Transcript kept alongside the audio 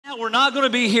We're not going to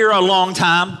be here a long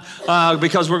time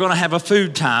because we're going to have a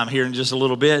food time here in just a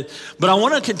little bit. But I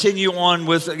want to continue on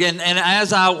with, again, and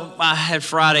as I had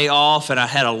Friday off and I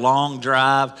had a long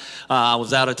drive, I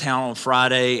was out of town on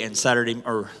Friday and Saturday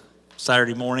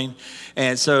morning.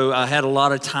 And so I had a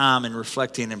lot of time in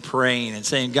reflecting and praying and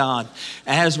saying, God,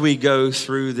 as we go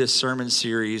through this sermon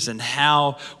series and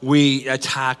how we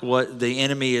attack what the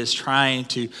enemy is trying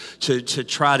to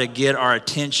try to get our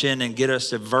attention and get us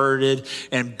diverted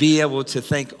and be able to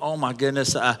think, oh my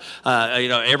goodness,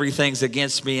 everything's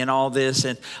against me and all this.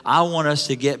 And I want us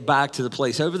to get back to the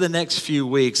place over the next few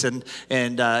weeks. And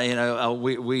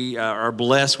we are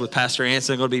blessed with Pastor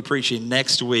Anson going to be preaching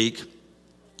next week.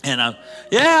 And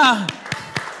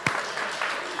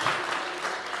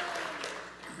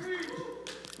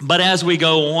But as we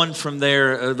go on from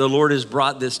there, the Lord has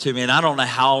brought this to me, and I don't know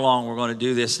how long we're going to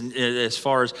do this as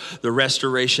far as the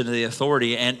restoration of the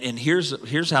authority. And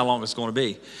here's how long it's going to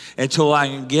be. Until I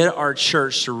can get our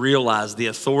church to realize the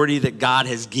authority that God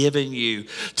has given you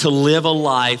to live a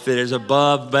life that is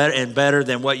above better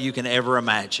than what you can ever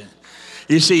imagine.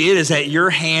 You see, it is at your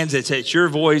hands, it's at your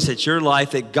voice, it's your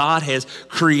life that God has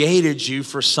created you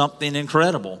for something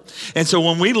incredible. And so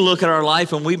when we look at our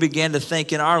life and we begin to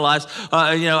think in our lives,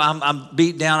 I'm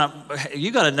beat down.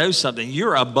 You got to know something.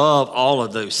 You're above all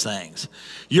of those things.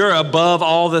 You're above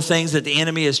all the things that the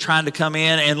enemy is trying to come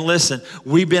in. And listen,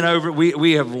 we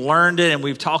have learned it and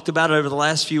we've talked about it over the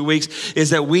last few weeks,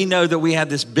 is that we know that we have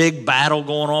this big battle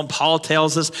going on. Paul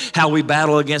tells us how we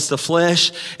battle against the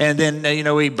flesh, and then,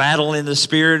 we battle in the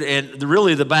spirit. And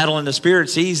really the battle in the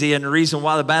spirit's easy. And the reason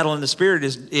why the battle in the spirit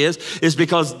is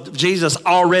because Jesus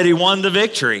already won the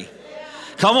victory.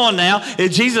 Come on now.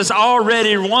 If Jesus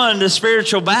already won the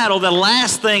spiritual battle, the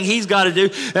last thing he's got to do,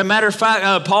 as a matter of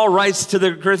fact, Paul writes to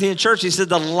the Corinthian church, he said,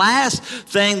 the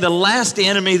last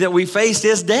enemy that we face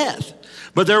is death.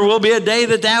 But there will be a day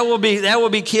that will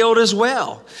be killed as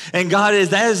well. And that is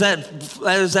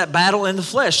that battle in the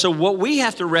flesh. So what we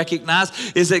have to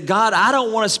recognize is that, God, I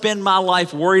don't want to spend my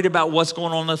life worried about what's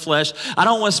going on in the flesh. I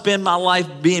don't want to spend my life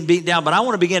being beaten down, but I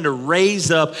want to begin to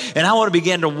raise up and I want to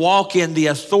begin to walk in the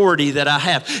authority that I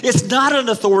have. It's not an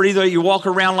authority that you walk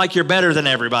around like you're better than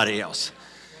everybody else.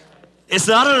 It's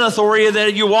not an authority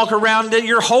that you walk around that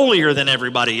you're holier than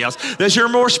everybody else, that you're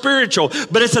more spiritual.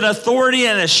 But it's an authority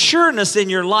and assurance in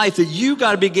your life that you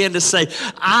got to begin to say,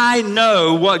 I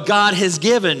know what God has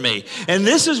given me. And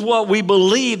this is what we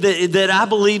believe, that I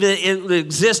believe that it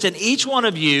exists in each one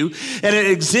of you. And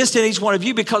it exists in each one of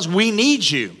you because we need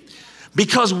you.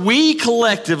 Because we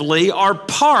collectively are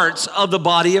parts of the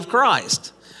body of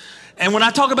Christ. And when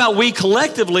I talk about we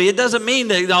collectively, it doesn't mean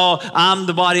that, I'm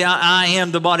the body, I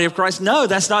am the body of Christ. No,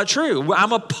 that's not true.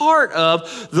 I'm a part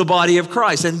of the body of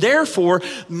Christ. And therefore,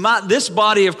 this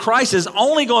body of Christ is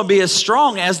only going to be as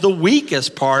strong as the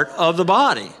weakest part of the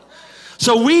body.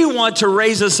 So we want to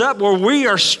raise us up where we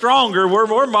are stronger, we're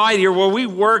more mightier, where we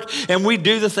work and we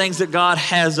do the things that God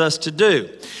has us to do.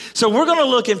 So we're going to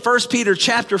look in 1 Peter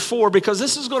chapter 4, because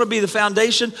this is going to be the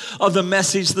foundation of the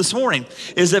message this morning.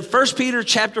 Is that 1 Peter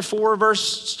chapter 4,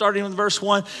 starting with verse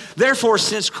 1. Therefore,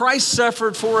 since Christ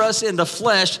suffered for us in the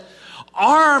flesh,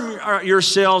 arm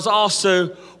yourselves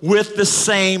also with the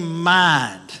same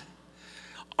mind.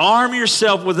 Arm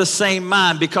yourself with the same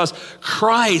mind, because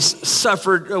Christ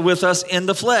suffered with us in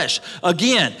the flesh.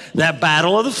 Again, that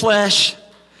battle of the flesh,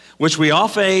 which we all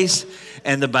face,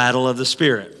 and the battle of the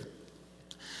spirit.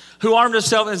 Who arm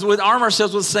ourselves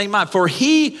with the same mind. For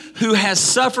he who has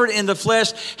suffered in the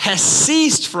flesh has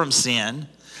ceased from sin,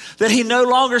 that he no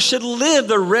longer should live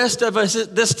the rest of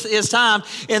his time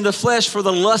in the flesh for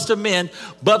the lust of men,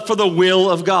 but for the will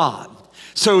of God.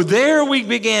 So there we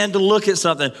began to look at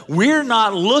something. We're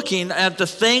not looking at the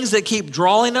things that keep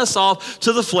drawing us off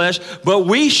to the flesh, but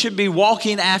we should be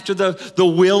walking after the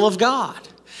will of God.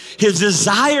 His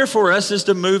desire for us is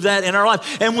to move that in our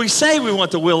life. And we say we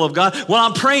want the will of God. Well,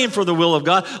 I'm praying for the will of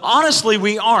God. Honestly,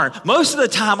 we aren't. Most of the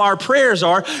time, our prayers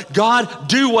are, God,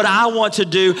 do what I want to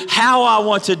do, how I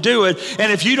want to do it.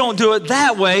 And if you don't do it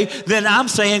that way, then I'm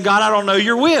saying, God, I don't know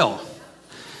your will.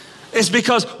 It's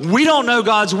because we don't know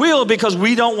God's will, because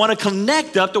we don't want to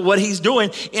connect up to what he's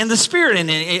doing in the spirit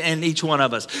in each one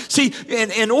of us. See,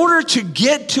 in order to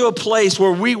get to a place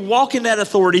where we walk in that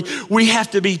authority, we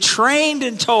have to be trained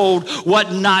and told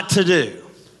what not to do.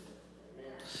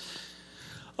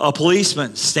 A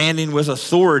policeman standing with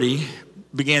authority,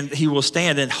 he will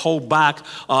stand and hold back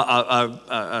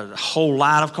a whole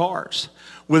line of cars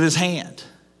with his hand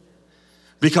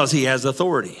because he has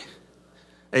authority.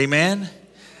 Amen?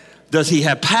 Does he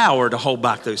have power to hold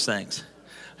back those things?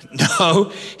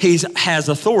 No, he has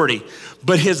authority.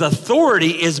 But his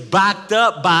authority is backed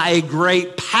up by a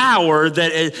great power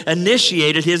that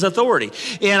initiated his authority.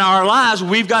 In our lives,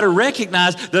 we've got to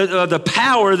recognize the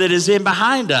power that is in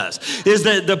behind us. Is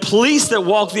that the police that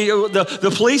walk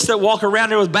the police that walk around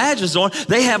there with badges on,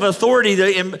 they have authority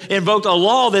to invoke a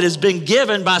law that has been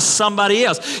given by somebody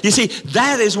else. You see,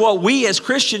 that is what we as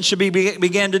Christians should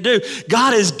begin to do.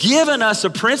 God has given us a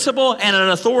principle and an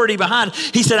authority behind it.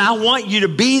 He said, I want you to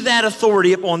be that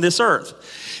authority upon this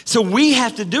earth. So we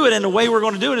have to do it, and the way we're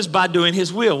going to do it is by doing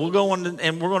his will. We'll go on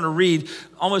and we're going to read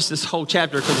almost this whole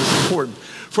chapter because it's important.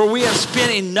 For we have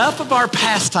spent enough of our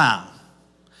pastime.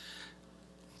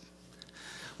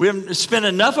 We have spent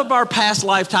enough of our past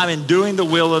lifetime in doing the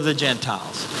will of the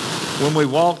Gentiles. When we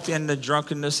walked in the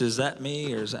drunkenness, is that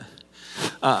me or is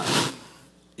that?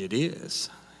 It is.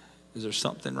 Is there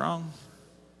something wrong?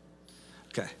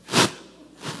 Okay.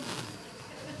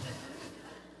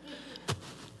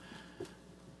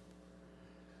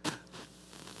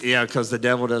 Yeah, because the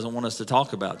devil doesn't want us to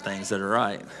talk about things that are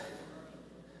right.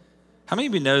 How many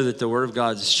of you know that the Word of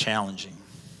God is challenging?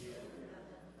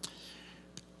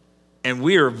 And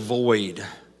we are void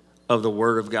of the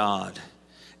Word of God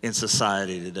in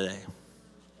society today.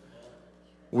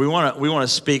 We want to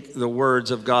speak the words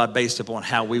of God based upon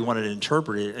how we want to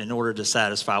interpret it in order to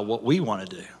satisfy what we want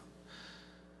to do.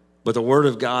 But the Word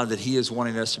of God that he is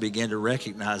wanting us to begin to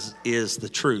recognize is the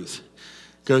truth.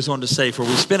 Goes on to say, for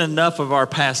we spent enough of our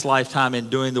past lifetime in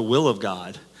doing the will of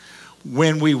God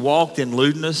when we walked in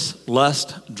lewdness,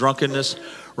 lust, drunkenness,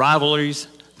 rivalries,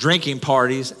 drinking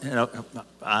parties,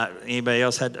 anybody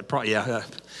else had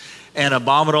and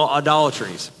abominable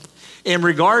idolatries. In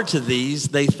regard to these,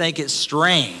 they think it's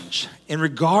strange. In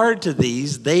regard to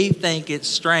these, they think it's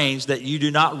strange that you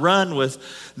do not run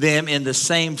with them in the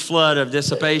same flood of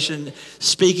dissipation,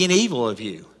 speaking evil of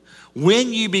you.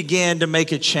 When you begin to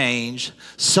make a change,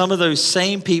 some of those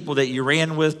same people that you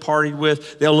ran with, partied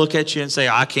with, they'll look at you and say,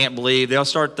 I can't believe. They'll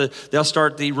start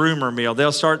the rumor mill.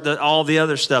 They'll start all the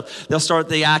other stuff. They'll start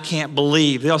the I can't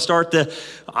believe. They'll start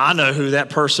I know who that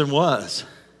person was.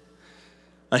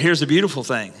 Now here's the beautiful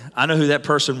thing. I know who that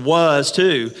person was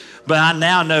too, but I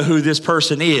now know who this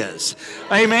person is.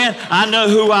 Amen. I know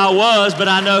who I was, but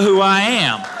I know who I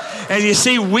am. And you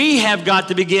see, we have got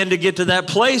to begin to get to that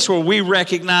place where we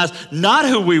recognize not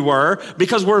who we were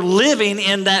because we're living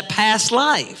in that past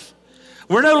life.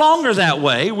 We're no longer that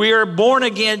way. We are born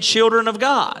again children of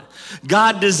God.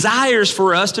 God desires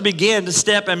for us to begin to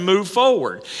step and move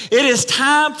forward. It is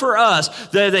time for us,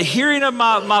 the hearing of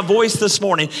my voice this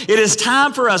morning, it is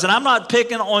time for us, and I'm not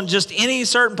picking on just any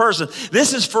certain person.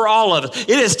 This is for all of us.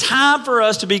 It is time for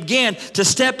us to begin to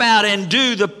step out and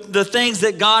do the things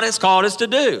that God has called us to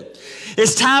do.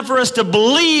 It's time for us to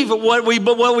believe what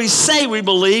we say we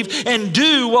believe and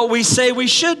do what we say we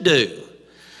should do.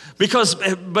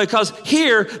 Because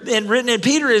here, and written in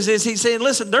Peter is he's saying,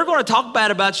 listen, they're going to talk bad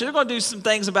about you. They're going to do some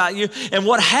things about you. And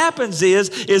what happens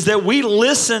is that we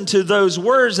listen to those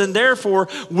words, and therefore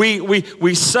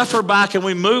we suffer back and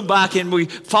we move back and we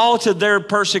fall to their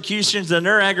persecutions and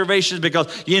their aggravations because,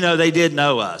 they did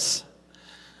know us.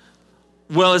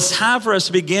 Well, it's time for us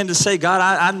to begin to say, God,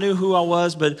 I knew who I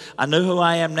was, but I know who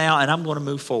I am now, and I'm going to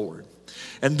move forward.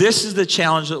 And this is the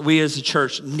challenge that we as a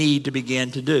church need to begin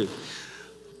to do.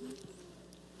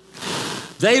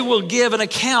 They will give an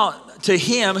account to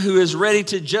him who is ready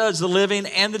to judge the living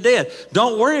and the dead.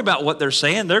 Don't worry about what they're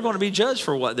saying. They're going to be judged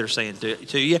for what they're saying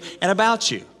to you and about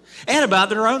you and about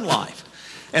their own life.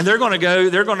 And they're going to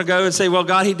go and say, well,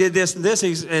 God, he did this and this.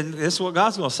 And this is what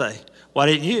God's going to say. Why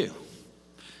didn't you?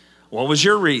 What was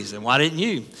your reason? Why didn't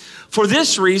you? For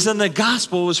this reason, the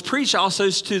gospel was preached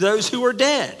also to those who are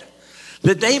dead,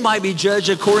 that they might be judged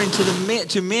according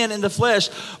to men in the flesh,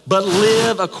 but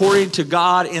live according to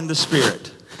God in the Spirit.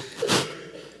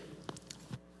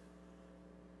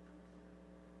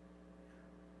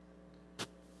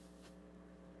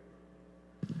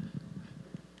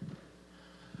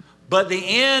 But the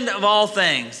end of all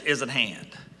things is at hand.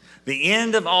 The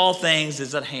end of all things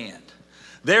is at hand.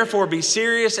 Therefore, be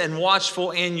serious and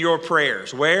watchful in your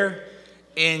prayers. Where?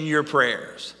 In your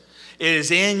prayers. It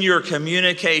is in your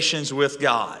communications with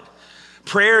God.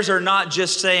 Prayers are not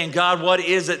just saying, God, what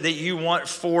is it that you want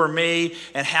for me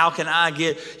and how can I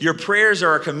get? Your prayers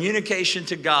are a communication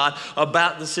to God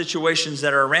about the situations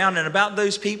that are around and about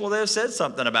those people that have said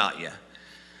something about you.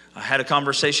 I had a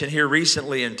conversation here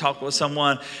recently and talked with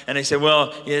someone and they said,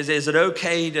 well, is it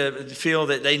okay to feel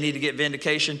that they need to get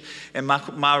vindication? And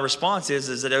my response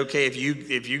is it okay if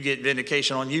you get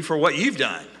vindication on you for what you've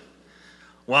done?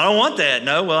 Well, I don't want that.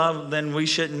 No, well, then we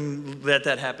shouldn't let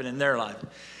that happen in their life.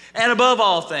 And above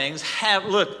all things,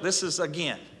 look, this is,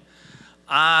 again,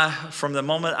 From the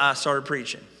moment I started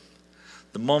preaching,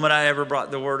 the moment I ever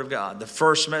brought the Word of God, the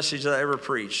first message that I ever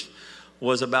preached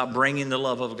was about bringing the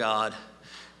love of God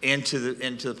into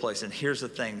the place. And here's the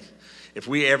thing. If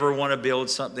we ever want to build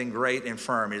something great and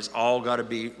firm, it's all got to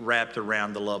be wrapped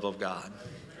around the love of God.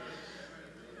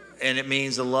 And it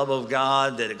means the love of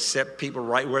God that accepts people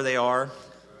right where they are.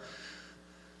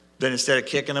 Then instead of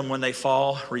kicking them when they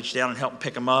fall, reach down and help them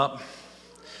pick them up.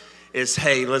 It's,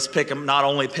 hey, let's pick them, not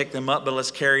only pick them up, but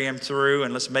let's carry them through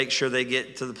and let's make sure they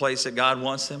get to the place that God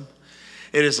wants them.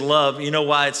 It is love. You know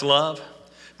why it's love?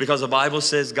 Because the Bible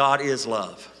says God is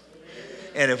love.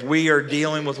 And if we are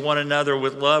dealing with one another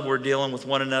with love, we're dealing with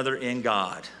one another in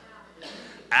God.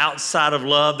 Outside of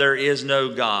love, there is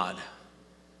no God.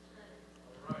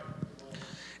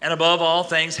 And above all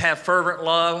things, have fervent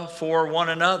love for one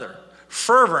another.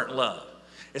 Fervent love.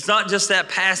 It's not just that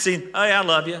passing, oh yeah, I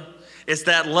love you. It's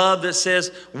that love that says,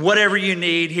 whatever you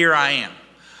need, here I am.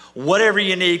 Whatever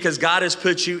you need, because God has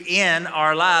put you in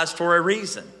our lives for a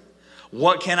reason.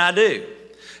 What can I do?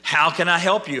 How can I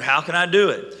help you? How can I do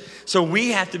it? So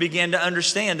we have to begin to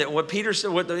understand that what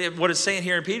it's saying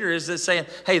here in Peter is it's saying,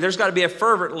 hey, there's got to be a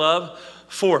fervent love,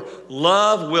 for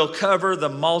love will cover the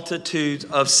multitudes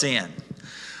of sin.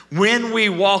 When we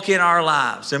walk in our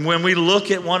lives and when we look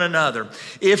at one another,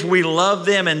 if we love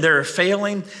them and they're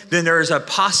failing, then there is a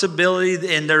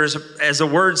possibility, and there is, as the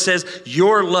word says,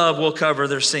 your love will cover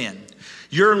their sin.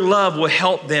 Your love will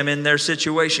help them in their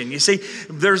situation. You see,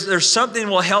 there's something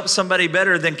will help somebody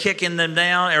better than kicking them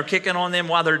down or kicking on them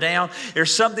while they're down.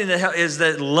 There's something that is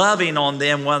that loving on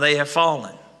them while they have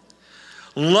fallen.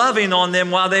 Loving on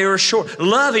them while they are short.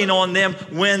 Loving on them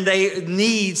when they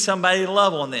need somebody to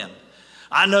love on them.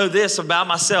 I know this about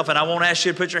myself, and I won't ask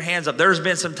you to put your hands up. There's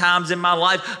been some times in my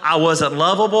life I wasn't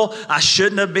lovable. I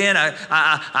shouldn't have been.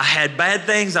 I had bad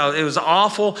things. It was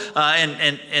awful.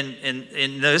 And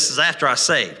this is after I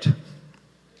saved.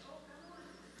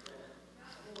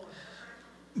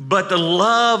 But the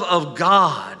love of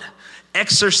God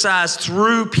exercised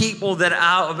through people that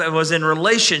I was in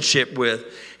relationship with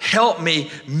helped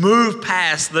me move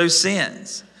past those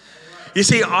sins. You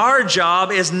see, our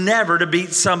job is never to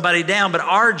beat somebody down, but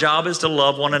our job is to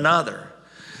love one another.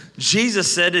 Jesus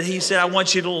said that he said, I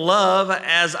want you to love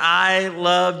as I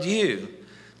loved you.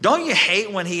 Don't you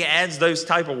hate when he adds those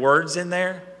type of words in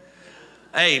there?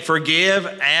 Hey, forgive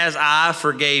as I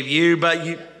forgave you,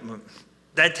 but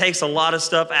that takes a lot of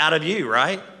stuff out of you,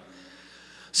 right?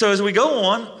 So as we go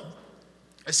on,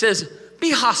 it says,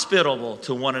 be hospitable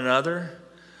to one another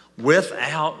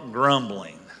without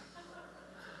grumbling.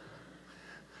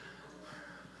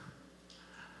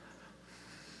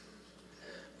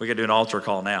 We could do an altar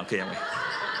call now, can't we?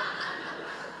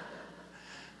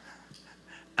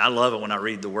 I love it when I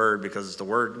read the word because it's the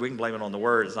word. We can blame it on the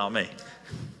word. It's not me.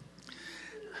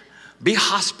 Be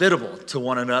hospitable to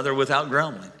one another without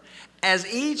grumbling.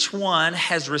 As each one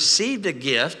has received a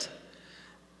gift,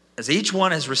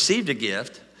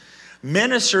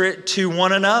 minister it to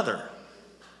one another.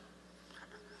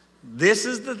 This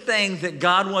is the thing that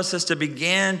God wants us to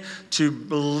begin to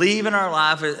believe in our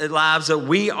lives that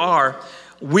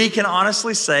we can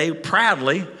honestly say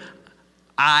proudly,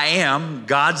 I am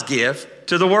God's gift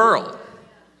to the world.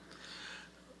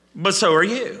 But so are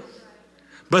you.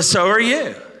 But so are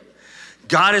you.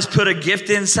 God has put a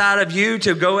gift inside of you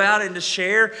to go out and to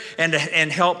share and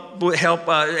help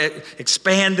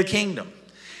expand the kingdom.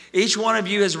 Each one of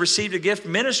you has received a gift.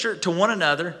 Minister to one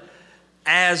another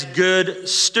as good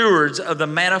stewards of the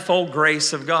manifold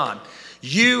grace of God.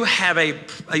 You have a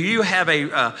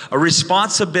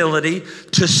responsibility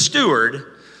to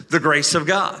steward the grace of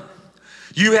God.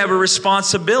 You have a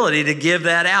responsibility to give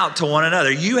that out to one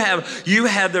another. You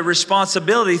have the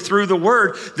responsibility through the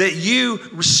word that you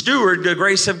steward the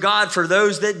grace of God for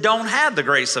those that don't have the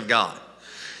grace of God.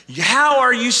 How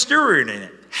are you stewarding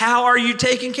it? How are you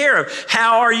taking care of?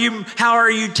 How are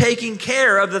you taking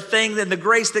care of the thing and the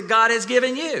grace that God has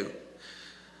given you?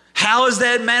 How is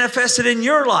that manifested in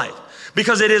your life?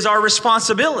 Because it is our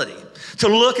responsibility to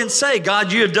look and say,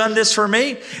 God, you have done this for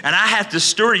me, and I have to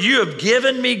steward. You have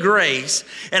given me grace,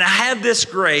 and I have this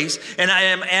grace, and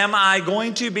am I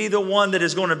going to be the one that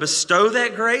is going to bestow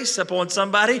that grace upon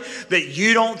somebody that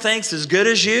you don't think is as good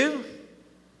as you?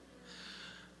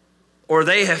 Or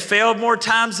they have failed more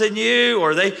times than you,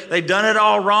 or they've done it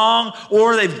all wrong,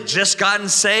 or they've just gotten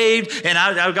saved, and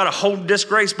I've got to hold this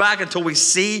grace back until we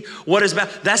see what is about.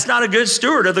 That's not a good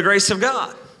steward of the grace of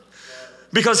God.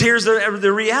 Because here's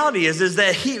the reality is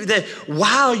that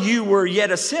while you were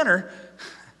yet a sinner,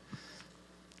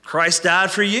 Christ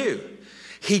died for you.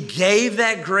 He gave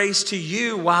that grace to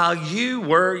you while you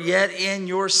were yet in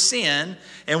your sin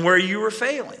and where you were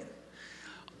failing.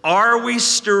 Are we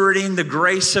stewarding the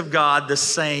grace of God the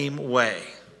same way?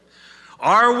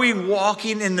 Are we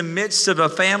walking in the midst of a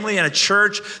family and a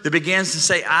church that begins to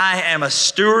say, I am a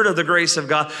steward of the grace of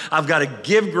God. I've got to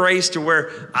give grace to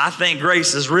where I think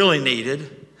grace is really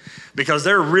needed because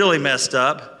they're really messed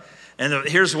up. And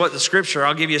here's what the scripture,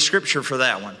 I'll give you a scripture for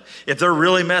that one. If they're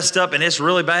really messed up and it's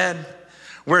really bad,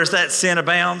 where's that sin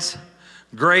abounds?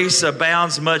 Grace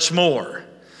abounds much more.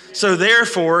 So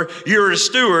therefore, you're a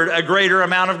steward a greater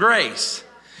amount of grace.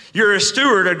 You're a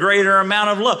steward a greater amount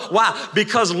of love. Why?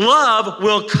 Because love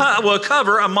will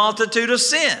cover a multitude of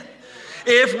sin.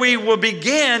 If we will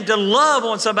begin to love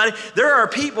on somebody, there are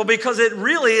people, because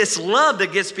it's love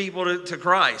that gets people to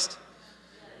Christ.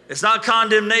 It's not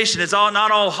condemnation. It's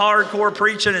not all hardcore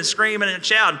preaching and screaming and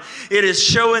shouting. It is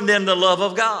showing them the love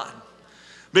of God.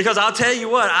 Because I'll tell you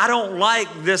what, I don't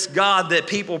like this God that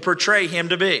people portray him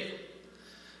to be.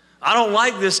 I don't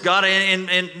like this God,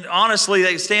 and honestly,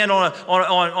 they stand on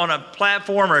a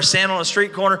platform or stand on a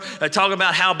street corner and talk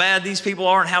about how bad these people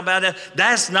are and how bad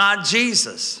that's not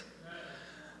Jesus.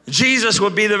 Jesus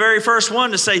would be the very first one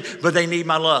to say, but they need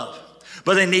my love.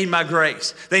 But they need my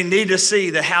grace. They need to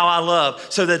see how I love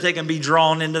so that they can be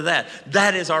drawn into that.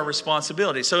 That is our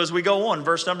responsibility. So as we go on,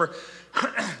 verse number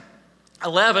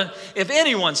 11, if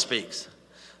anyone speaks,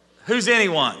 who's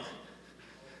anyone?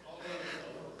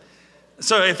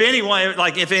 So if anyone,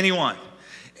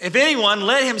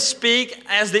 let him speak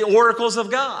as the oracles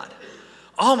of God.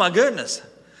 Oh my goodness.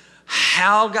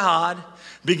 How God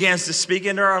begins to speak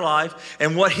into our life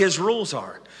and what his rules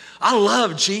are. I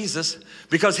love Jesus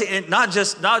because not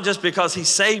just because he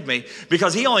saved me,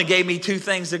 because he only gave me 2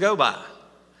 things to go by.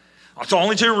 It's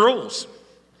only 2 rules.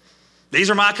 These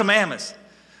are my commandments.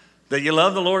 That you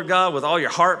love the Lord God with all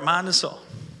your heart, mind, and soul.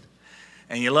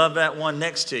 And you love that one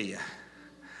next to you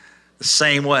the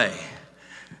same way.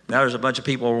 Now there's a bunch of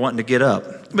people who are wanting to get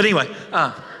up. But anyway,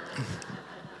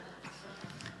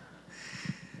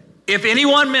 if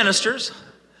anyone ministers,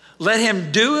 let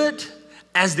him do it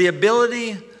as the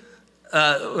ability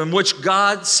in which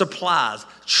God supplies.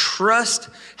 Trust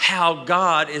how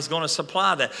God is going to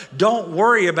supply that. Don't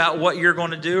worry about what you're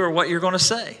going to do or what you're going to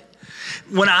say.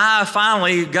 When I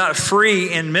finally got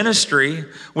free in ministry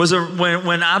was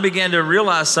when I began to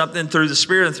realize something through the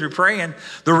Spirit and through praying.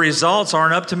 The results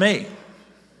aren't up to me.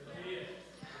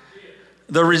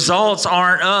 The results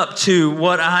aren't up to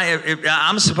what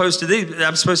I'm supposed to do.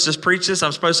 I'm supposed to preach this.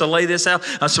 I'm supposed to lay this out.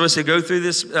 I'm supposed to go through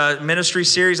this ministry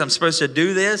series. I'm supposed to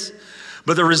do this.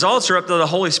 But the results are up to the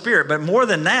Holy Spirit. But more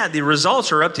than that, the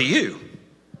results are up to you.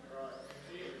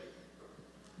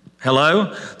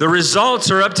 Hello? The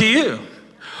results are up to you.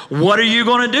 What are you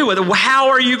going to do with it? How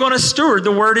are you going to steward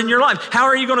the word in your life? How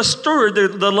are you going to steward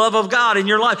the love of God in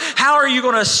your life? How are you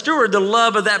going to steward the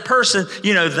love of that person?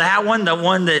 You know, that one, the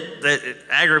one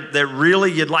that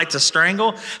really you'd like to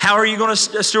strangle. How are you going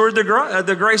to steward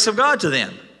the grace of God to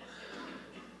them?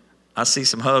 I see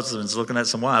some husbands looking at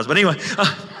some wives. But anyway.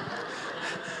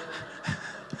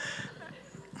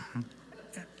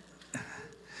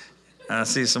 I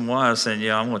see some wives saying,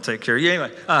 yeah, I'm going to take care of you.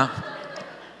 Anyway,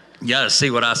 you got to see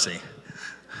what I see.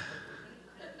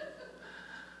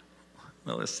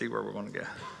 Well, let's see where we're going to go.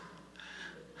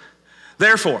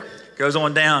 Therefore, goes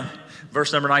on down,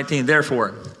 verse number 19.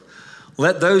 Therefore,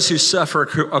 let those who suffer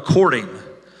according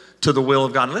to the will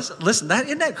of God. Listen,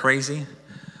 isn't that crazy? It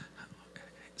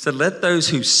said, let those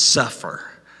who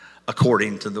suffer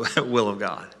according to the will of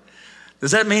God.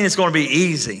 Does that mean it's going to be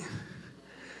easy?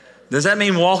 Does that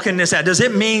mean walking this out? Does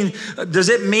it mean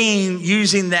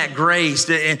using that grace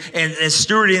and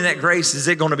stewarding that grace? Is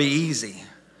it going to be easy?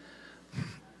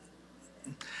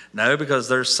 No, because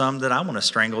there's some that I want to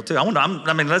strangle too.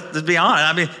 Let's be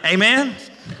honest. Amen?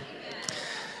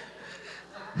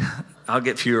 I'll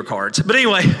get fewer cards. But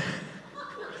anyway.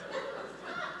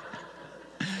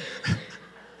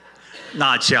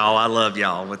 Not y'all. I love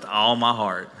y'all with all my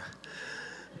heart.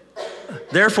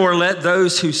 Therefore, let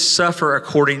those who suffer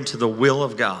according to the will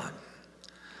of God,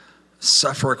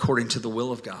 suffer according to the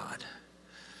will of God,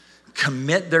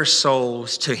 commit their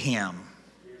souls to him.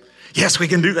 Yes, we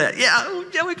can do that.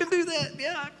 Yeah, we can do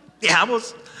that. Yeah,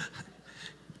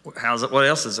 what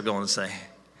else is it going to say?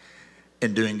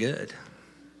 And doing good.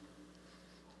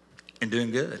 And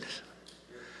doing good.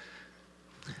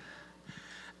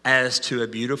 As to a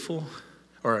beautiful,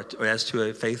 or as to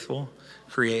a faithful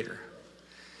Creator.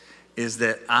 Is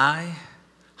that I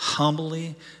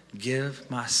humbly give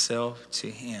myself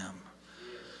to him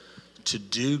to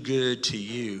do good to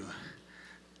you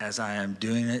as I am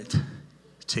doing it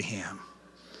to him.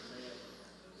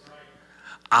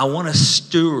 I want to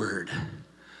steward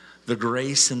the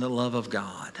grace and the love of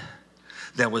God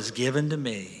that was given to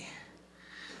me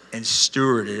and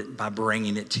steward it by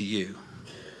bringing it to you.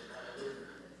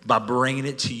 By bringing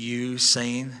it to you,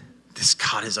 saying, this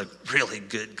God is a really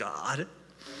good God.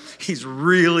 He's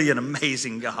really an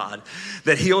amazing God,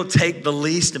 that he'll take the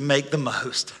least and make the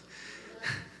most.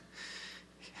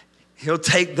 He'll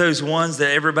take those ones that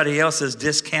everybody else has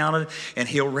discounted, and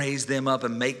he'll raise them up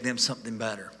and make them something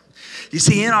better. You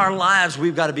see, in our lives,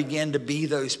 we've got to begin to be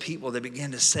those people that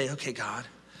begin to say, okay, God,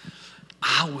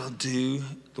 I will do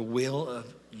the will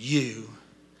of you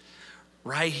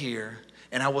right here,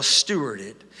 and I will steward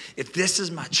it. If this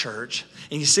is my church,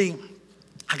 and you see,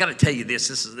 I got to tell you this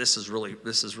is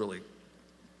really,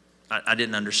 I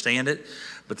didn't understand it,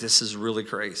 but this is really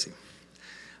crazy.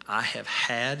 I have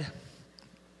had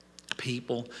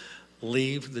people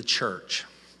leave the church,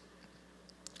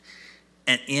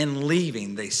 and in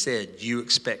leaving, they said, you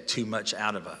expect too much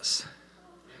out of us.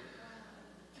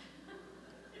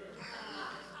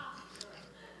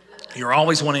 You're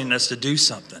always wanting us to do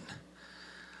something.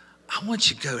 I want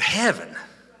you to go to heaven.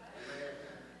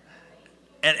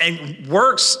 And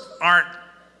works aren't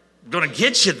going to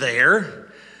get you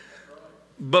there.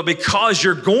 But because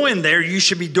you're going there, you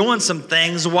should be doing some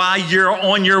things while you're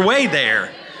on your way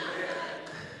there.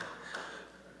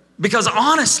 Because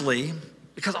honestly,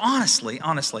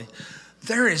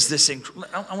 there is this,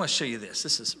 I want to show you this.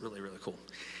 This is really, really cool.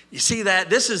 You see that?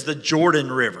 This is the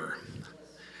Jordan River.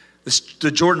 The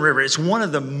Jordan River. It's one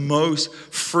of the most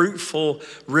fruitful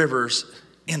rivers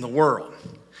in the world.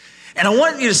 And I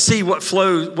want you to see what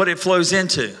it flows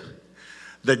into.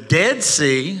 The Dead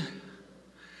Sea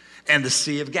and the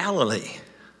Sea of Galilee.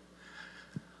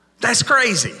 That's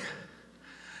crazy.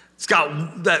 It's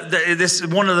got this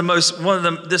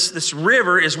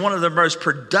river is one of the most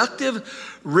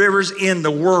productive rivers in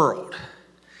the world.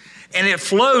 And it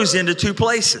flows into two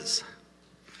places.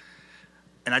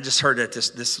 And I just heard that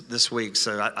this week,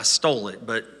 so I stole it,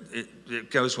 but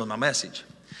it goes with my message.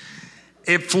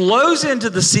 It flows into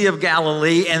the Sea of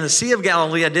Galilee, and the Sea of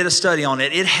Galilee, I did a study on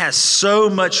it. It has so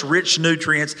much rich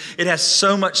nutrients. It has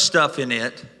so much stuff in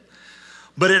it.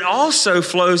 But it also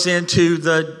flows into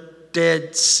the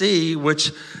Dead Sea,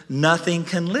 which nothing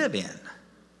can live in.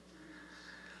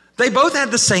 They both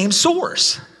have the same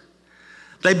source.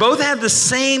 They both have the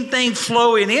same thing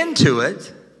flowing into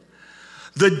it.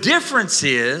 The difference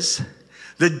is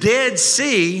the Dead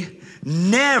Sea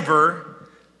never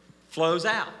flows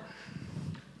out.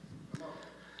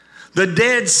 The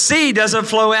Dead Sea doesn't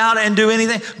flow out and do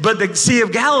anything, but the Sea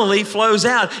of Galilee flows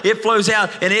out. It flows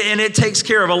out, and it takes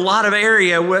care of a lot of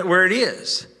area where it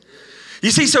is.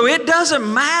 You see, so it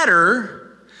doesn't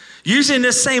matter, using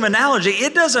this same analogy,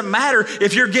 it doesn't matter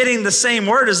if you're getting the same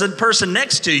word as the person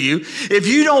next to you. If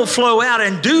you don't flow out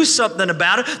and do something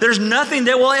about it, there's nothing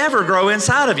that will ever grow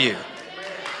inside of you.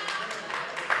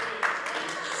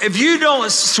 If you don't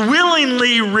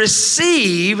willingly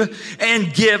receive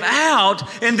and give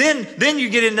out, and then you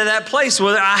get into that place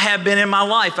where I have been in my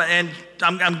life, and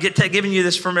I'm giving you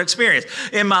this from experience.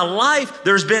 In my life,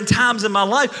 there's been times in my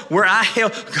life where I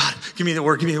held, God, give me the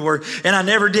word, and I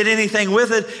never did anything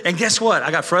with it. And guess what? I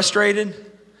got frustrated.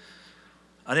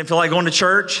 I didn't feel like going to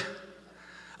church.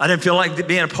 I didn't feel like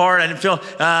being a part. I didn't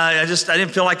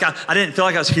feel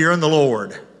like I was hearing the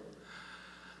Lord.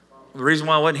 The reason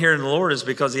why I wasn't hearing the Lord is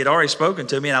because he had already spoken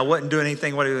to me, and I wasn't doing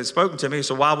anything what he had spoken to me,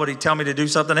 so why would he tell me to do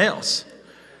something else?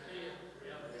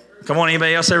 Come on,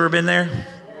 anybody else ever been there?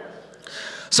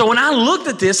 So when I looked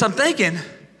at this, I'm thinking,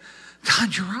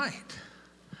 God, you're right.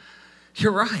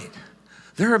 You're right.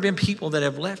 There have been people that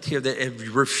have left here that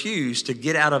have refused to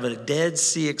get out of a Dead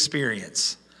Sea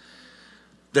experience,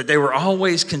 that they were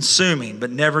always consuming but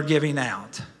never giving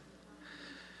out.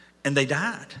 And they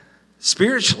died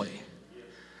spiritually.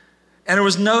 And there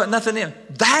was nothing in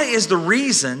it. That is the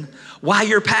reason why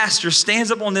your pastor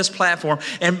stands up on this platform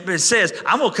and it says,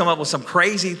 I'm going to come up with some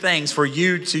crazy things for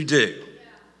you to do.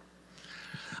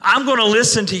 I'm going to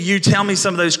listen to you tell me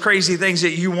some of those crazy things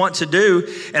that you want to do.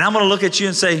 And I'm going to look at you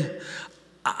and say,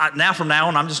 from now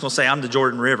on, I'm just going to say I'm the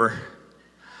Jordan River.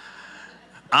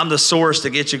 I'm the source to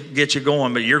get you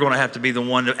going, but you're going to have to be the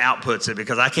one that outputs it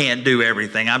because I can't do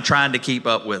everything. I'm trying to keep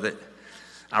up with it.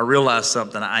 I realized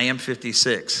something. I am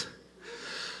 56.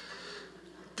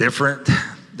 Different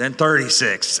than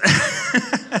 36.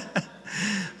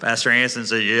 Pastor Hanson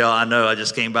said, yeah, I know. I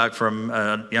just came back from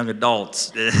young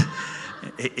adults.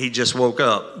 He just woke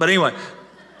up. But anyway,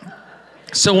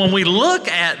 so when we look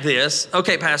at this,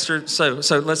 okay, Pastor, so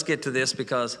let's get to this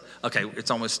because, okay,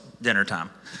 it's almost dinner time.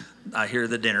 I hear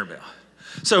the dinner bell.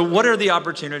 So what are the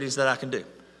opportunities that I can do?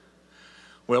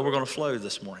 Well, we're going to flow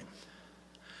this morning.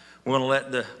 We're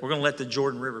going to let the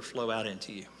Jordan River flow out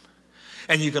into you.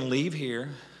 And you can leave here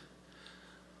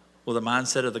with a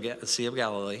mindset of the Sea of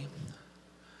Galilee,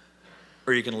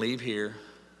 or you can leave here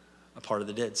a part of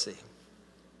the Dead Sea.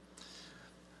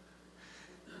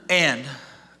 And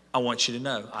I want you to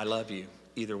know, I love you,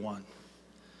 either one.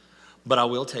 But I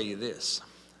will tell you this.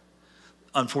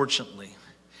 Unfortunately,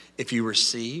 if you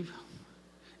receive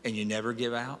and you never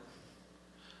give out,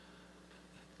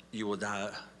 you will die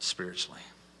spiritually.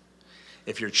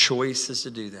 If your choice is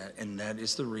to do that, and that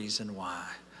is the reason why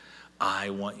I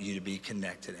want you to be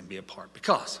connected and be a part.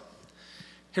 Because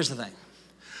here's the thing.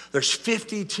 There's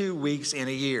 52 weeks in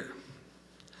a year.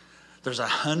 There's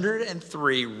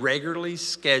 103 regularly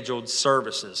scheduled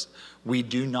services. We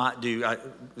do not do,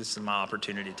 this is my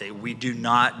opportunity to tell you, we do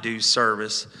not do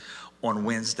service on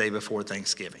Wednesday before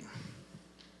Thanksgiving.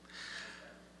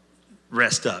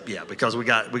 Rest up, yeah, because we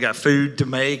got food to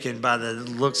make, and by the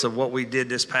looks of what we did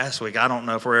this past week, I don't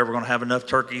know if we're ever going to have enough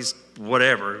turkeys,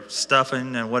 whatever,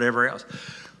 stuffing and whatever else.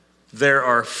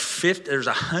 There's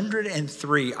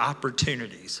 103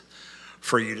 opportunities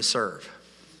for you to serve.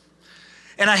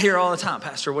 And I hear all the time,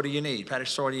 Pastor, what do you need?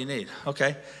 Pastor, what do you need?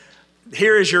 Okay,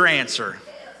 here is your answer.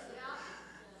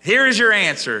 Here is your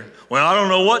answer. Well, I don't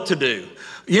know what to do.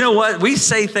 You know what? We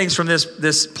say things from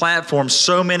this platform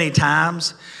so many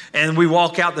times, and we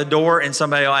walk out the door and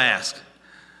somebody will ask,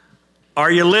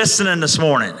 are you listening this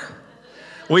morning?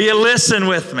 Will you listen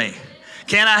with me?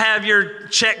 Can I have your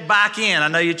check back in? I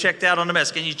know you checked out on the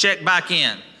mess. Can you check back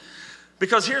in?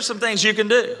 Because here's some things you can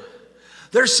do.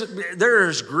 There's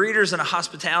greeters and a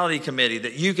hospitality committee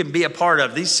that you can be a part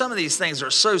of. Some of these things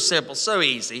are so simple, so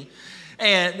easy.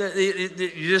 And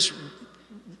you just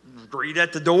greet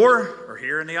at the door or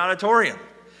here in the auditorium.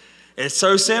 It's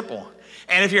so simple.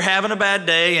 And if you're having a bad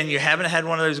day and you haven't had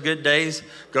one of those good days,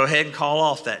 go ahead and call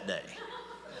off that day.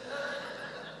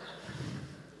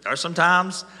 Or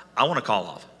sometimes I want to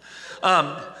call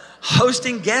off.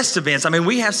 Hosting guest events. I mean,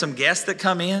 we have some guests that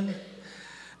come in.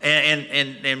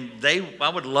 And I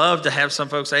would love to have some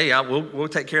folks say, hey, we'll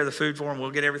take care of the food for them.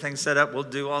 We'll get everything set up. We'll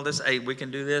do all this. Hey, we can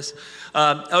do this.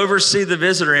 Oversee the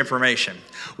visitor information.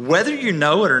 Whether you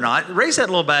know it or not, raise that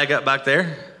little bag up back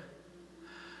there.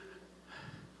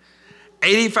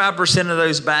 85% of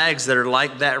those bags that are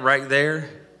like that right there,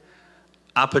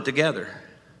 I put together.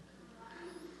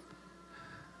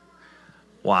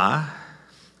 Why?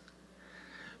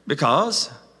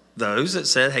 Because those that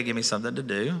said, hey, give me something to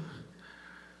do,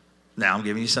 now I'm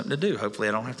giving you something to do. Hopefully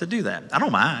I don't have to do that. I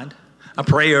don't mind. I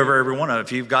pray over every one of them.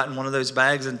 If you've gotten one of those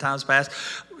bags in times past,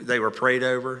 they were prayed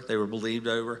over. They were believed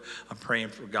over. I'm praying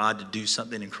for God to do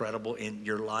something incredible in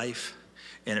your life,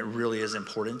 and it really is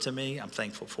important to me. I'm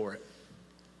thankful for it.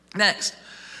 Next,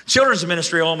 children's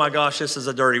ministry. Oh my gosh, this is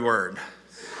a dirty word.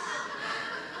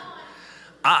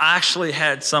 I actually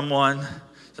had someone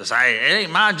say, it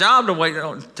ain't my job to wait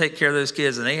to take care of those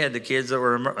kids, and they had the kids that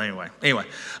were, anyway.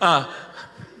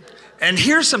 And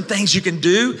here's some things you can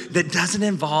do that doesn't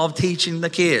involve teaching the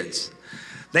kids.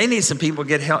 They need some people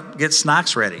to get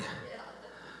snacks ready.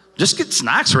 Just get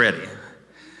snacks ready.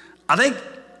 I think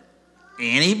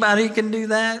anybody can do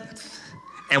that.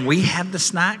 And we have the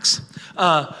snacks.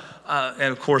 And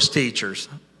of course, teachers.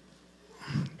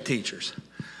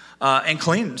 And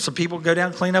clean. Some people go down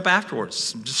and clean up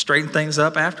afterwards. Just straighten things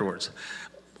up afterwards.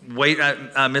 Wait,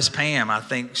 Miss Pam, I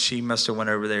think she must have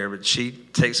went over there, but she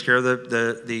takes care of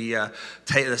the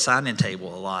sign-in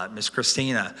table a lot. Miss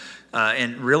Christina,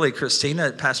 and really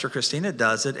Pastor Christina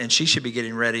does it, and she should be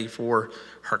getting ready for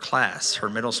her class, her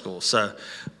middle school. So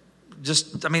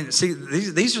see,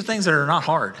 these are things that are not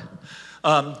hard.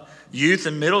 Youth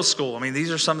and middle school. I mean,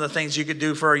 these are some of the things you could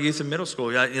do for our youth and middle school.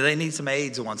 They need some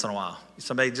aides once in a while.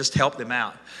 Somebody just help them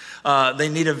out. They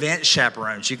need event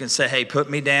chaperones. You can say, hey, put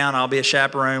me down. I'll be a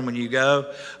chaperone when you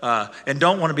go. And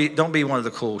don't be one of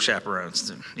the cool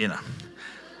chaperones, you know.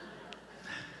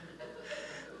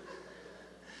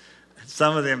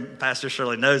 Some of them, Pastor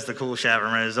Shirley knows the cool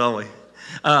chaperones, don't we?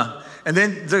 And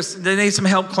then they need some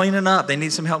help cleaning up. They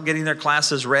need some help getting their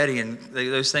classes ready and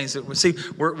those things. See,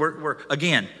 we're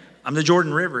again, I'm the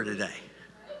Jordan River today.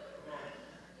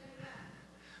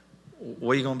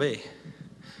 What are you going to be?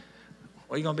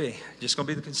 What are you going to be? Just going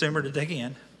to be the consumer to take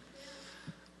in?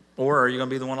 Or are you going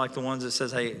to be the one like the ones that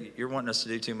says, hey, you're wanting us to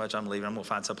do too much, I'm leaving. I'm going to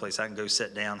find someplace I can go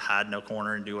sit down, hide in a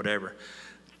corner and do whatever.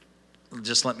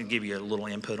 Just let me give you a little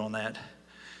input on that.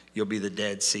 You'll be the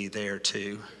Dead Sea there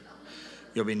too.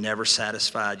 You'll be never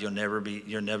satisfied. You'll never be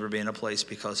in a place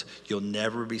because you'll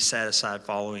never be satisfied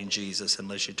following Jesus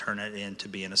unless you turn it into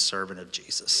being a servant of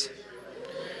Jesus.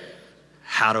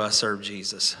 How do I serve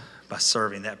Jesus? by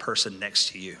serving that person next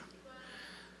to you.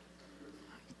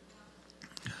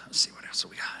 Let's see what else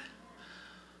we got.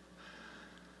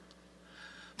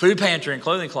 Food pantry and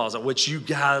clothing closet, which you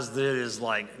guys did is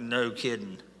like no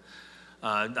kidding.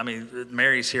 I mean,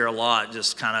 Mary's here a lot,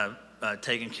 just kind of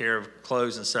taking care of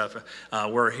clothes and stuff.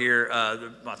 We're here,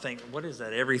 I think, what is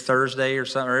that, every Thursday or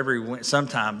something, or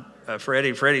sometime.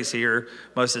 Freddie's here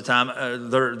most of the time.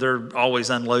 They're always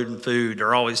unloading food.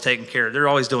 They're always taking care of. They're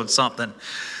always doing something.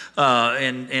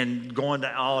 And going to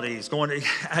Aldi's,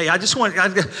 hey,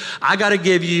 I got to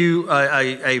give you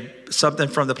something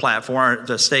from the platform,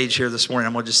 the stage here this morning.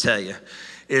 I'm going to just tell you,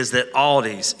 is that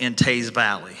Aldi's in Taze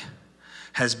Valley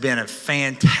has been a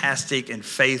fantastic and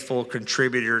faithful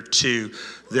contributor to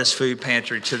this food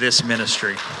pantry, to this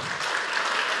ministry.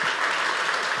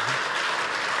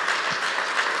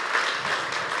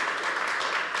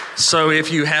 So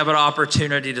if you have an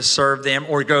opportunity to serve them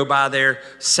or go by there,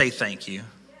 say thank you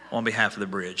on behalf of the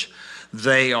bridge.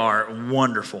 They are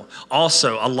wonderful.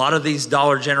 Also, a lot of these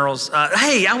Dollar Generals,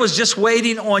 hey, I was just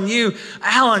waiting on you.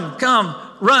 Alan, come,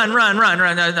 run. No,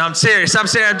 I'm serious. I'm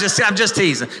just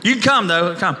teasing. You can come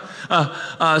though, come.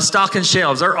 Stocking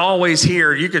shelves, they're always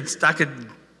here.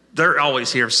 They're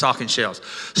always here stocking shelves.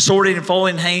 Sorting and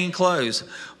folding, hanging clothes.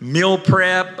 Meal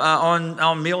prep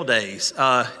on meal days.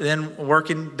 Then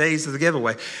working days of the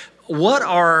giveaway. What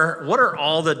are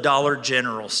all the Dollar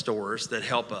General stores that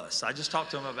help us? I just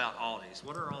talked to them about Aldi's.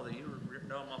 What are all the, you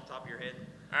know them off the top of your head?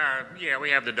 Yeah, we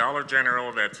have the Dollar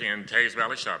General that's in Taze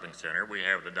Valley Shopping Center. We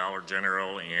have the Dollar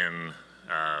General in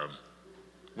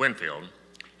Winfield.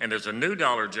 And there's a new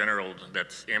Dollar General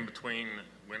that's in between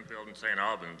Winfield and St.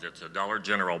 Albans. It's a Dollar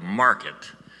General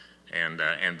Market. And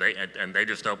they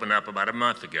just opened up about a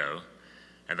month ago.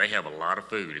 And they have a lot of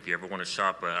food. If you ever want to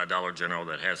shop at a Dollar General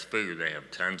that has food, they have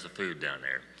tons of food down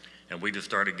there. And we just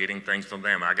started getting things from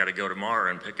them. I got to go tomorrow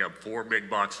and pick up 4 big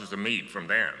boxes of meat from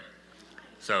them.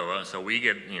 So we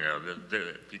get, you know,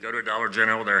 if you go to a Dollar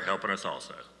General, they're helping us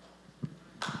also.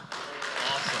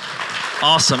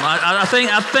 Awesome. I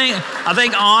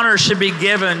think honor should be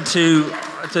given to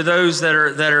those that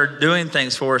are doing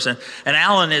things for us. And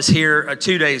Alan is here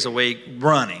 2 days a week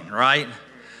running, right?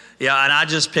 Yeah, and I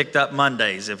just picked up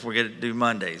Mondays, if we're going to do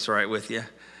Mondays, right, with you.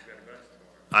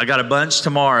 I got a bunch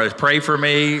tomorrow. Pray for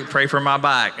me, pray for my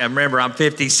back. And remember, I'm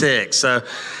 56. So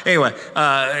anyway,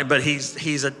 but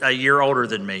he's a year older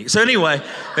than me. So anyway,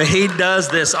 he does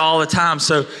this all the time.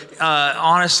 So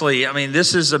honestly, I mean,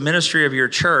 this is a ministry of your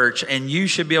church, and you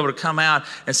should be able to come out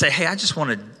and say, hey, I just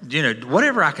want to, you know,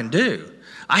 whatever I can do.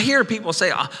 I hear people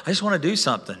say, I just want to do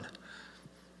something.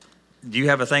 Do you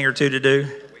have a thing or two to do?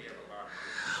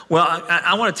 Well,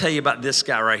 I want to tell you about this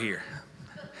guy right here.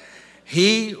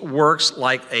 He works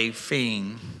like a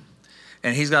fiend,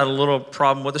 and he's got a little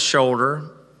problem with the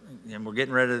shoulder, and we're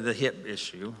getting rid of the hip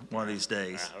issue one of these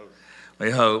days.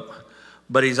 We hope.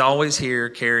 But he's always here,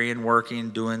 carrying, working,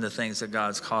 doing the things that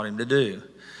God's called him to do.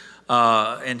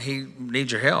 And he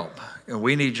needs your help, and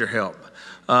we need your help.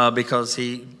 Because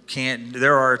he can't,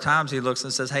 there are times he looks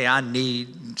and says, hey, I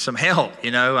need some help,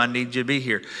 you know, I need you to be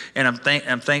here. And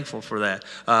I'm thankful for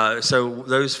that. So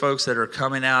those folks that are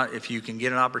coming out, if you can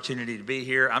get an opportunity to be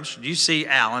here, you see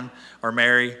Alan or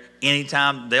Mary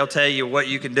anytime, they'll tell you what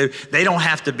you can do. They don't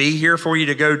have to be here for you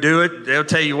to go do it. They'll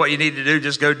tell you what you need to do,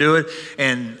 just go do it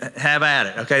and have at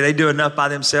it, okay? They do enough by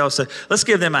themselves. So let's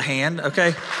give them a hand,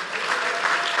 okay?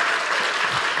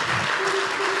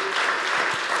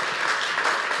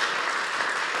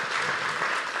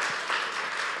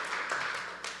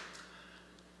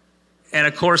 And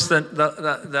of course,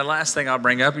 the last thing I'll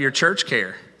bring up, your church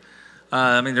care.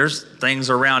 I mean, there's things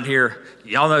around here.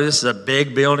 Y'all know this is a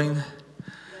big building.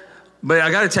 But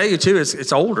I got to tell you, too,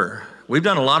 it's older. We've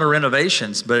done a lot of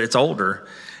renovations, but it's older.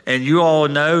 And you all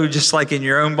know, just like in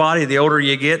your own body, the older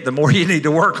you get, the more you need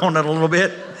to work on it a little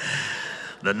bit.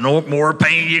 The more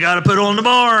paint you got to put on the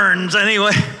barns.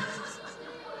 Anyway,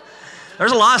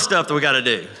 there's a lot of stuff that we got to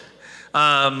do.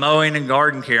 Mowing and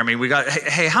garden care. I mean, we got,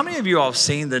 hey, how many of you all have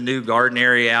seen the new garden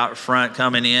area out front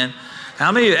coming in?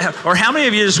 How many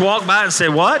of you just walk by and say,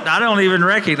 what? I don't even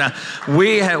recognize.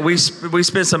 We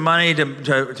spent some money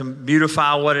to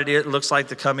beautify what it looks like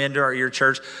to come into your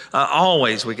church.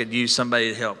 Always we could use somebody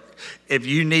to help. If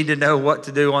you need to know what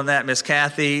to do on that, Miss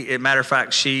Kathy, as a matter of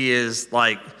fact, she is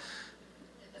like,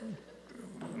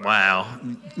 wow,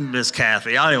 Miss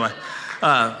Kathy. Anyway,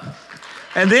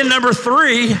 and then number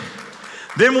three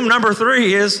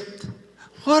is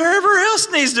whatever else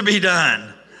needs to be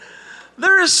done.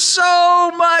 There is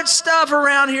so much stuff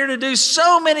around here to do,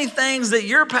 so many things that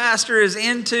your pastor is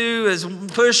into, is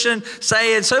pushing,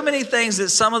 saying, so many things that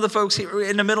some of the folks here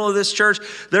in the middle of this church,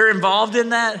 they're involved in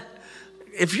that.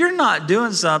 if you're not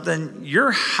doing something,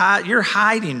 you're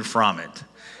hiding from it.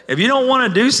 If you don't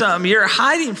want to do something, you're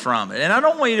hiding from it. And I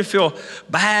don't want you to feel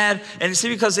bad. And see,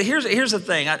 because here's the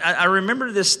thing. I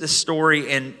remember this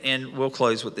story, and we'll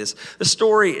close with this. The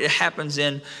story happens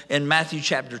in Matthew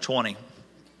chapter 20.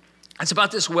 It's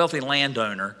about this wealthy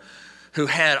landowner who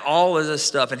had all of this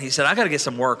stuff, and he said, I got to get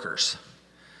some workers.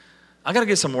 I got to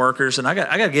get some workers, and I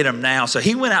got to get them now. So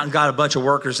he went out and got a bunch of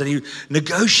workers, and he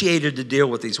negotiated to deal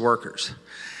with these workers.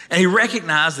 And he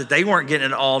recognized that they weren't getting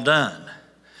it all done.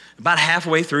 About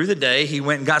halfway through the day, he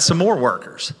went and got some more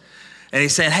workers. And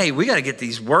he's saying, hey, we got to get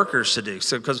these workers to do.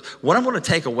 So, because what I'm going to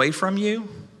take away from you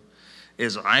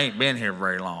is I ain't been here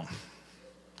very long.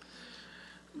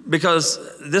 Because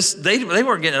they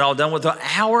weren't getting it all done. With an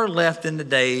hour left in the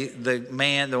day, the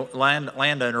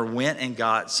landowner went and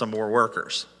got some more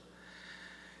workers.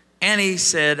 And he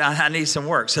said, I need some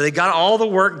work. So they got all the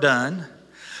work done.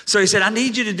 So he said, I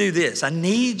need you to do this. I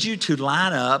need you to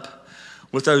line up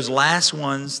with those last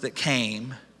ones that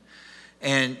came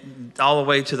and all the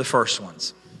way to the first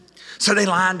ones. So they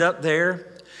lined up there.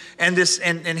 And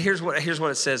here's what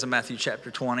it says in Matthew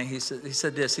chapter 20. He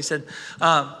said this. He said,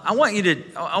 I want you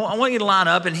to line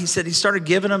up. And he said he started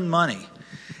giving them money.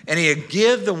 And he'd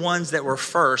give the ones that were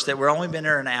first, that were only been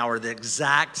there an hour, the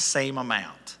exact same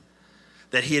amount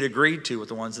that he had agreed to with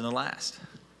the ones in the last.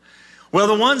 Well,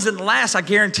 the ones in the last, I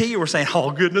guarantee you, were saying,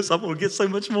 oh, goodness, I'm going to get so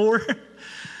much more.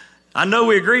 I know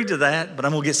we agreed to that, but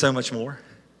I'm going to get so much more.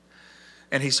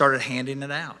 And he started handing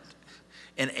it out.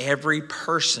 And every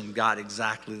person got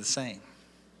exactly the same.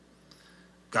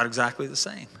 Got exactly the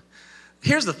same.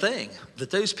 Here's the thing,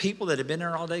 that those people that had been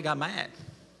there all day got mad.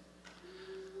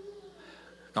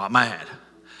 Got mad.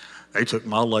 They took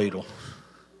my ladle.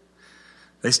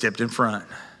 They stepped in front.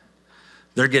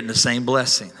 They're getting the same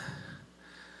blessing.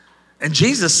 And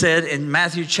Jesus said in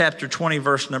Matthew chapter 20,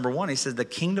 verse number 1, he said, the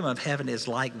kingdom of heaven is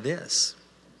like this.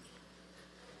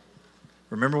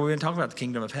 Remember, we've been talking about the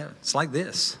kingdom of heaven. It's like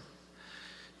this.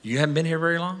 You haven't been here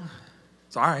very long?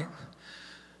 It's all right.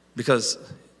 Because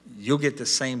you'll get the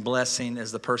same blessing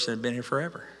as the person who'd been here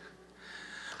forever.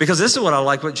 Because this is what I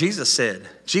like what Jesus said.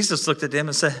 Jesus looked at them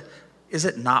and said, is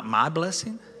it not my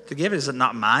blessing to give? Is it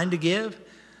not mine to give?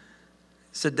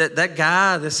 He said, that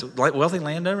guy, this wealthy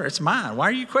landowner, it's mine. Why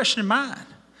are you questioning mine?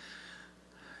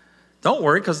 Don't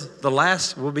worry, because the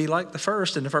last will be like the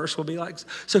first, and the first will be like...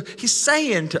 So he's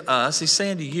saying to us, he's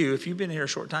saying to you, if you've been here a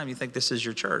short time, you think this is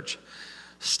your church,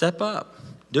 step up,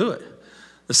 do it.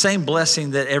 The same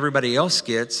blessing that everybody else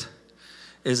gets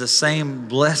is the same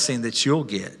blessing that you'll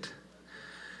get.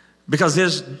 Because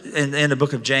there's, in the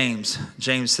book of James,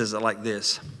 James says it like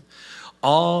this: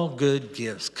 all good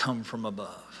gifts come from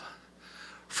above,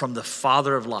 from the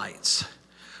Father of lights,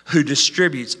 who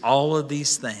distributes all of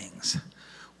these things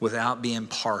without being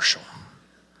partial.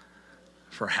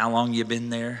 For how long you've been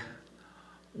there,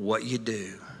 what you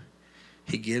do,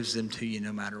 he gives them to you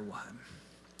no matter what.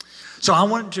 So I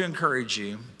wanted to encourage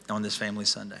you on this Family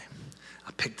Sunday.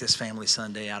 I picked this Family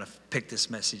Sunday out, picked this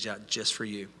message out just for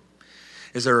you.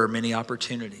 Is there are many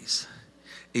opportunities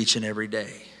each and every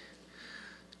day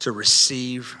to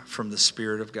receive from the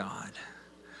Spirit of God,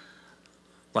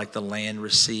 like the land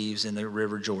receives in the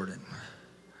River Jordan.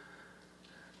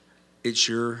 It's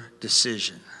your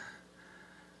decision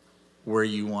where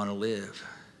you want to live,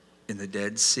 in the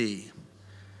Dead Sea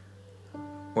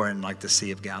or in like the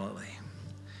Sea of Galilee.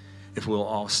 If we'll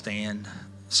all stand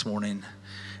this morning.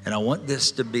 And I want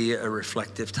this to be a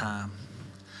reflective time.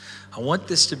 I want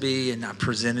this to be, and I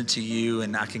present it to you,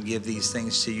 and I can give these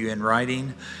things to you in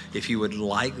writing. If you would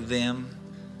like them,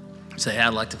 say, hey,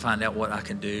 I'd like to find out what I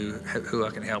can do, who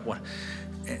I can help.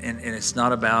 And it's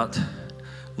not about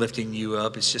lifting you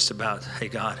up. It's just about, hey,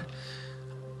 God,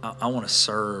 I want to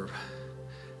serve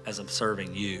as I'm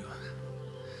serving you.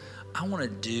 I want to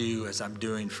do as I'm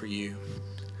doing for you.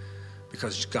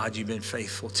 Because, God, you've been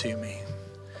faithful to me.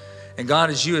 And, God,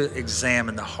 as you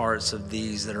examine the hearts of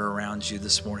these that are around you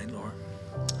this morning, Lord.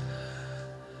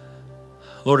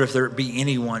 Lord, if there be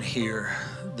anyone here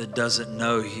that doesn't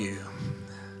know you,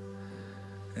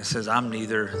 and says, I'm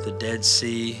neither the Dead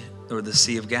Sea nor the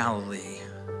Sea of Galilee,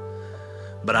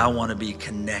 but I want to be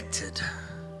connected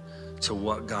to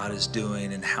what God is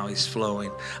doing and how he's flowing.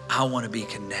 I want to be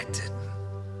connected.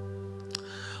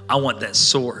 I want that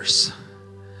source.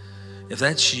 If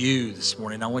that's you this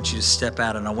morning, I want you to step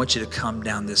out and I want you to come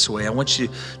down this way. I want you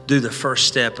to do the first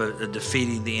step of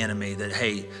defeating the enemy, that,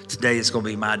 hey, today is going to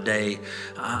be my day.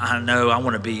 I know I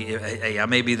want to be, hey, I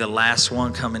may be the last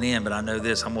one coming in, but I know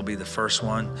this, I'm going to be the first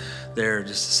one there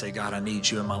just to say, God, I need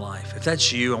you in my life. If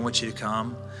that's you, I want you to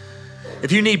come.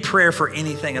 If you need prayer for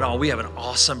anything at all, we have an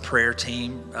awesome prayer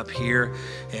team up here,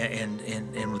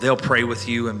 and they'll pray with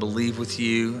you and believe with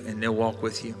you, and they'll walk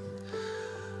with you.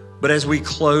 But as we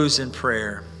close in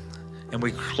prayer, and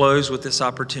we close with this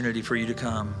opportunity for you to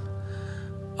come,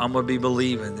 I'm going to be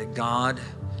believing that God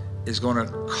is going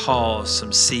to cause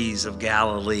some seas of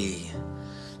Galilee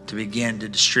to begin to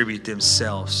distribute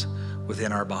themselves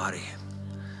within our body,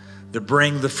 to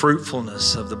bring the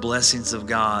fruitfulness of the blessings of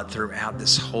God throughout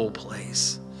this whole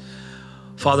place.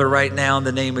 Father, right now in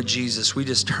the name of Jesus, we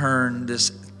just turn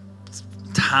this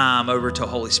time over to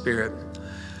Holy Spirit.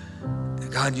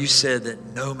 God, you said that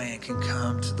no man can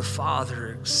come to the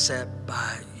Father except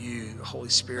by you, Holy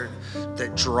Spirit,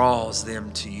 that draws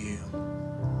them to you.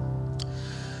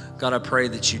 God, I pray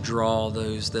that you draw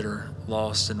those that are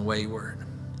lost and wayward,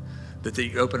 that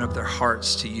you open up their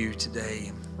hearts to you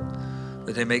today,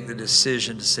 that they make the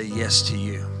decision to say yes to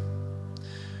you.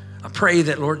 I pray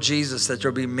that, Lord Jesus, that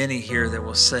there'll be many here that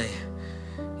will say,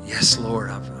 yes, Lord,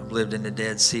 I've lived in the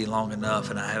Dead Sea long enough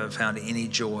and I haven't found any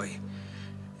joy.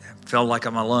 I felt like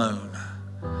I'm alone.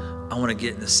 I want to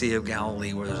get in the Sea of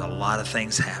Galilee where there's a lot of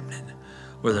things happening,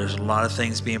 where there's a lot of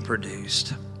things being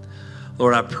produced.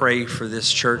 Lord, I pray for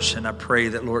this church, and I pray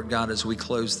that, Lord God, as we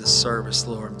close this service,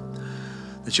 Lord,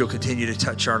 that you'll continue to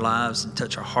touch our lives and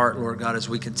touch our heart, Lord God, as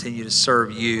we continue to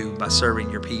serve you by serving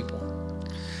your people.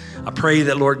 I pray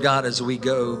that, Lord God, as we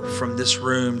go from this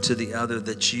room to the other,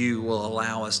 that you will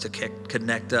allow us to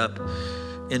connect up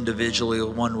individually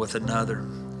one with another,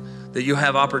 that you'll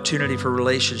have opportunity for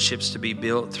relationships to be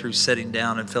built through sitting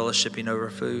down and fellowshipping over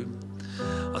food.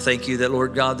 I thank you that,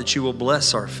 Lord God, that you will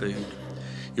bless our food.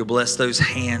 You'll bless those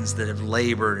hands that have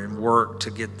labored and worked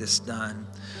to get this done.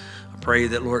 Pray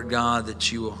that, Lord God,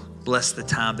 that you will bless the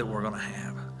time that we're going to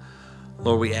have.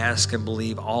 Lord, we ask and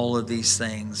believe all of these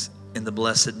things in the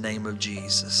blessed name of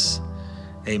Jesus.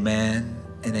 Amen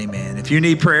and amen. If you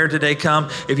need prayer today, come.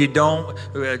 If you don't,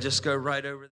 just go right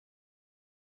over there.